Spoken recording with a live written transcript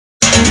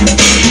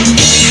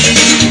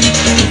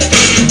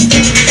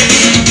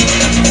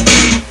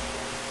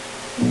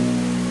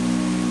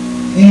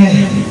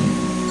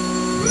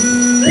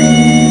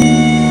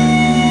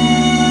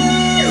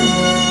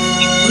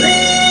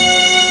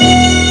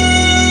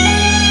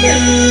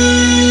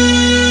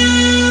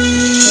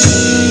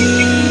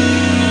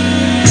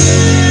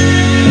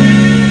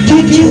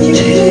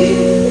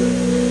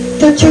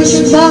That your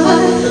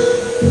smile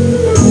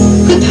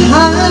could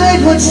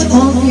hide what's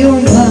on your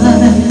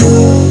mind.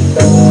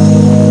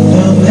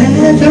 No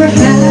matter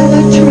how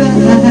I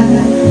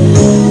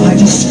tried, I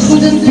just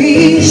couldn't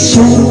be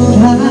so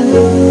blind.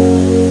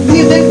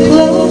 We've been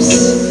close,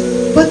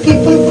 but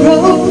people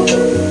grow,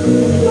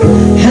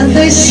 and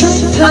they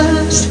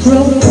sometimes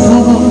grow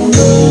apart.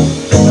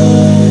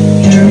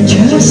 There's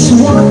just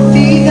one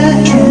thing I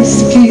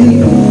ask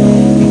you: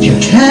 if you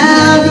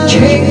have a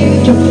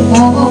change of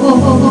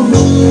heart,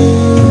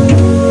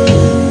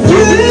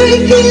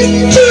 break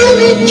it till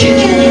it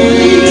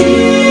can't.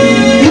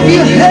 If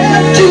you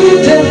have to,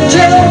 then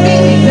tell me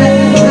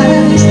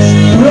fast.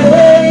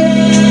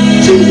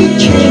 Break till it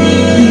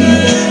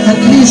can't. At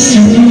least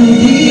you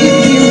leave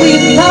me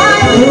with my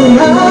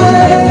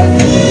pride.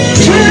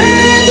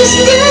 Turn to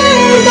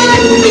scare my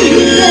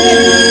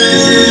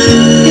feelings.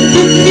 If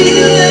the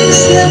feelings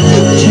left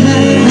to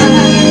die,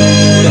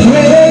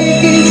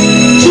 break it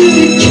till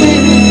it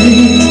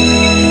can't.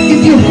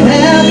 If you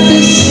have to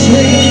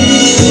say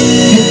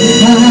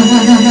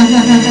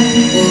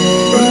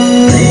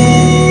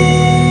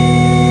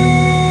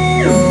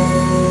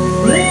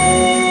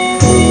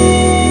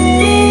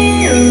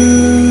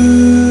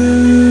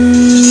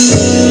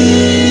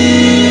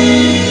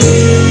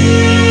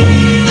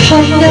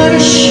I'm not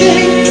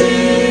ashamed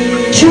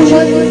to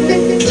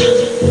admit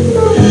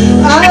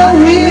I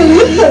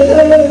really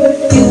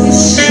hurt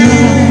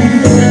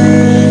inside.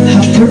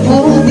 After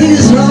all,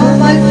 these are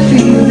my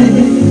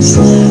feelings.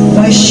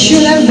 Why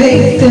should I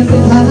make them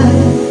lie?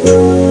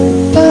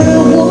 But I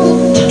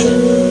won't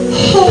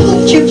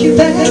hold you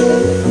back.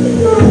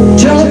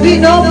 There'll be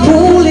no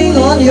pulling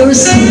on your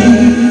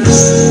sleeves.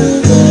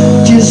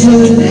 Just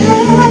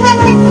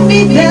let me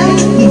down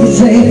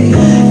easy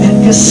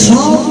and go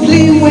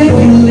softly when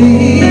you leave.